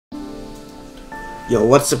Yo,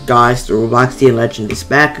 what's up guys, the ROBLOXIAN Legend is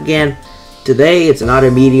back again. Today it's another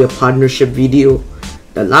media partnership video,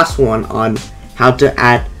 the last one on how to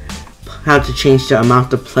change the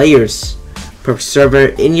amount of players per server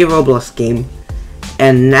in your Roblox game.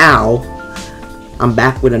 And now I'm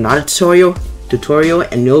back with another tutorial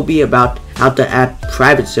and it'll be about how to add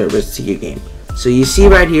private servers to your game. So you see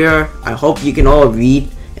right here, I hope you can all read,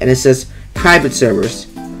 and it says private servers.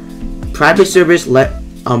 Private servers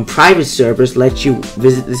let you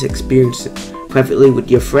visit this experience privately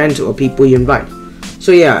with your friends or people you invite.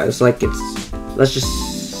 So yeah, let's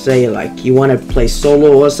just say like you want to play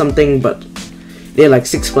solo or something, but there are like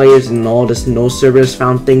 6 players and all this no servers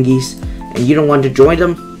found thingies, and you don't want to join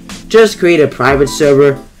them. Just create a private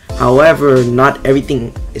server. However, not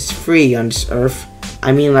everything is free on this earth.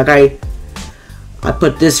 I mean, like I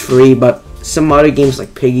put this free, but some other games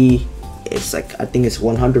like Piggy, it's like, I think it's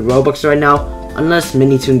 100 Robux right now, unless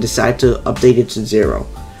Minitoon decide to update it to 0.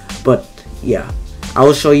 But yeah, I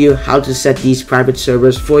will show you how to set these private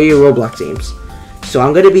servers for your Roblox games. So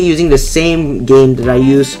I'm going to be using the same game that I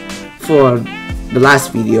used for the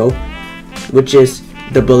last video, which is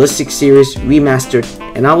the Ballistic series remastered,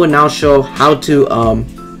 and I will now show how to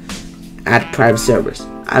add private servers.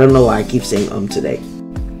 I don't know why I keep saying today.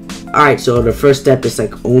 Alright, so the first step is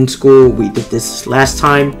like old school. We did this last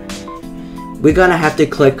time. We're gonna have to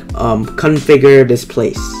click configure this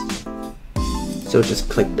place. So just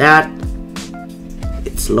click that.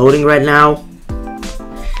 It's loading right now.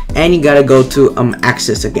 And you gotta go to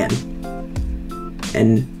access again.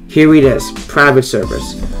 And here it is, private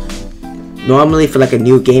servers. Normally for like a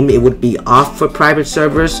new game it would be off for private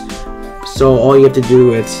servers. So all you have to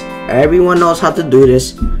do is, everyone knows how to do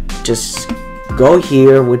this, just go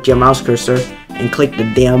here with your mouse cursor and click the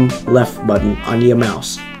damn left button on your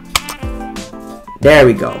mouse. There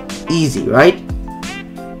we go. Easy, right?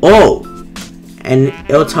 Oh! And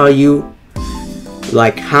it'll tell you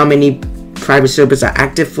like how many private servers are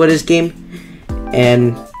active for this game.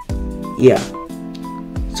 And yeah.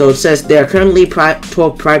 So it says there are currently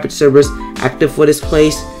 12 private servers active for this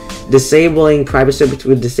place. Disabling private servers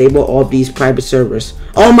will disable all these private servers.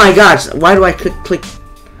 Oh my gosh! Why do I click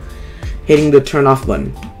hitting the turn off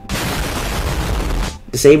button?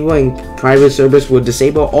 Disabling private servers will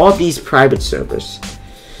disable all these private servers.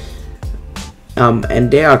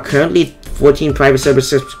 And there are currently 14 private server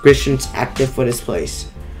subscriptions active for this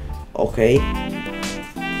place. Okay.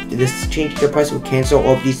 This change the price will cancel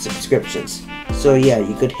all these subscriptions. So yeah,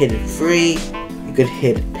 you could hit it free, you could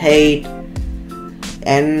hit it paid,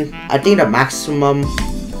 and I think the maximum,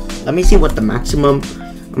 let me see what the maximum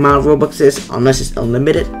amount of Robux is, unless it's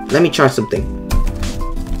unlimited. Let me try something.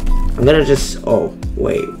 I'm gonna just, oh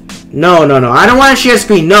wait, no, I don't want to share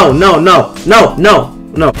screen. No.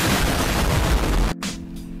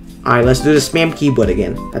 Alright, let's do the spam keyboard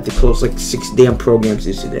again. I have to close like 6 damn programs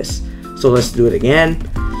due to this. So let's do it again.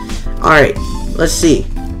 Alright, let's see.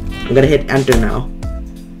 I'm gonna hit enter now.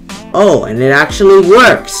 Oh, and it actually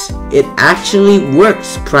works. It actually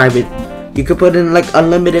works private. You could put in like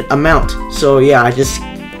unlimited amount. So yeah, I just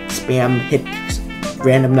hit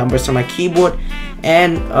random numbers on my keyboard,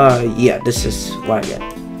 and yeah, this is what I get.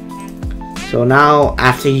 So now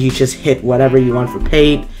after you just hit whatever you want for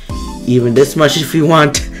paid, even this much if you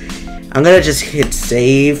want, I'm gonna just hit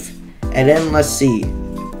save, and then let's see.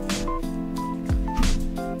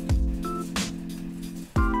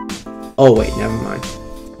 Oh wait, never mind.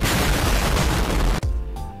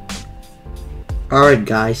 Alright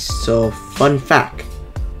guys, so fun fact.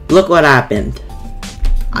 Look what happened.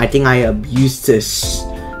 I think I abused this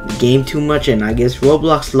game too much, and I guess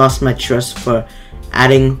Roblox lost my trust for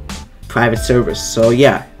adding private servers. So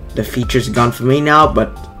yeah, the feature's gone for me now,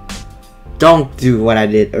 but don't do what I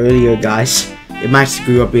did earlier guys. It might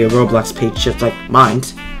screw up your Roblox page just like mine.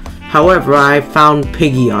 However, I found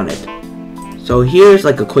Piggy on it. So here's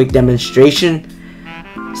like a quick demonstration.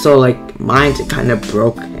 So like mine's kind of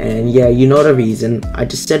broke, and yeah, you know the reason. I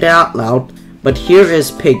just said it out loud, but here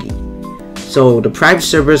is Piggy. So the private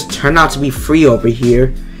servers turn out to be free over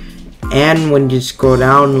here, and when you scroll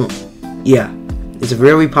down, yeah, it's a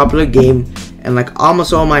very popular game, and like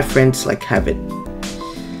almost all my friends like have it.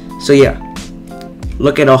 So yeah,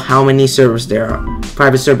 look at how many servers there are,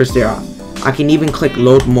 private servers there are. I can even click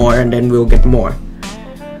load more, and then we'll get more.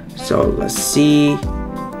 So let's see.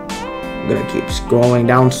 I'm gonna keep scrolling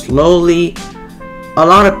down slowly. A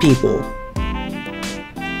lot of people.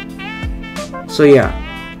 So yeah,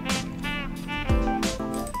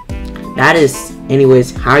 that is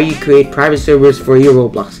anyways how you create private servers for your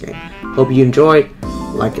Roblox game. Hope you enjoyed.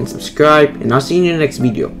 Like and subscribe, and I'll see you in the next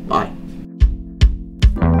video. Bye.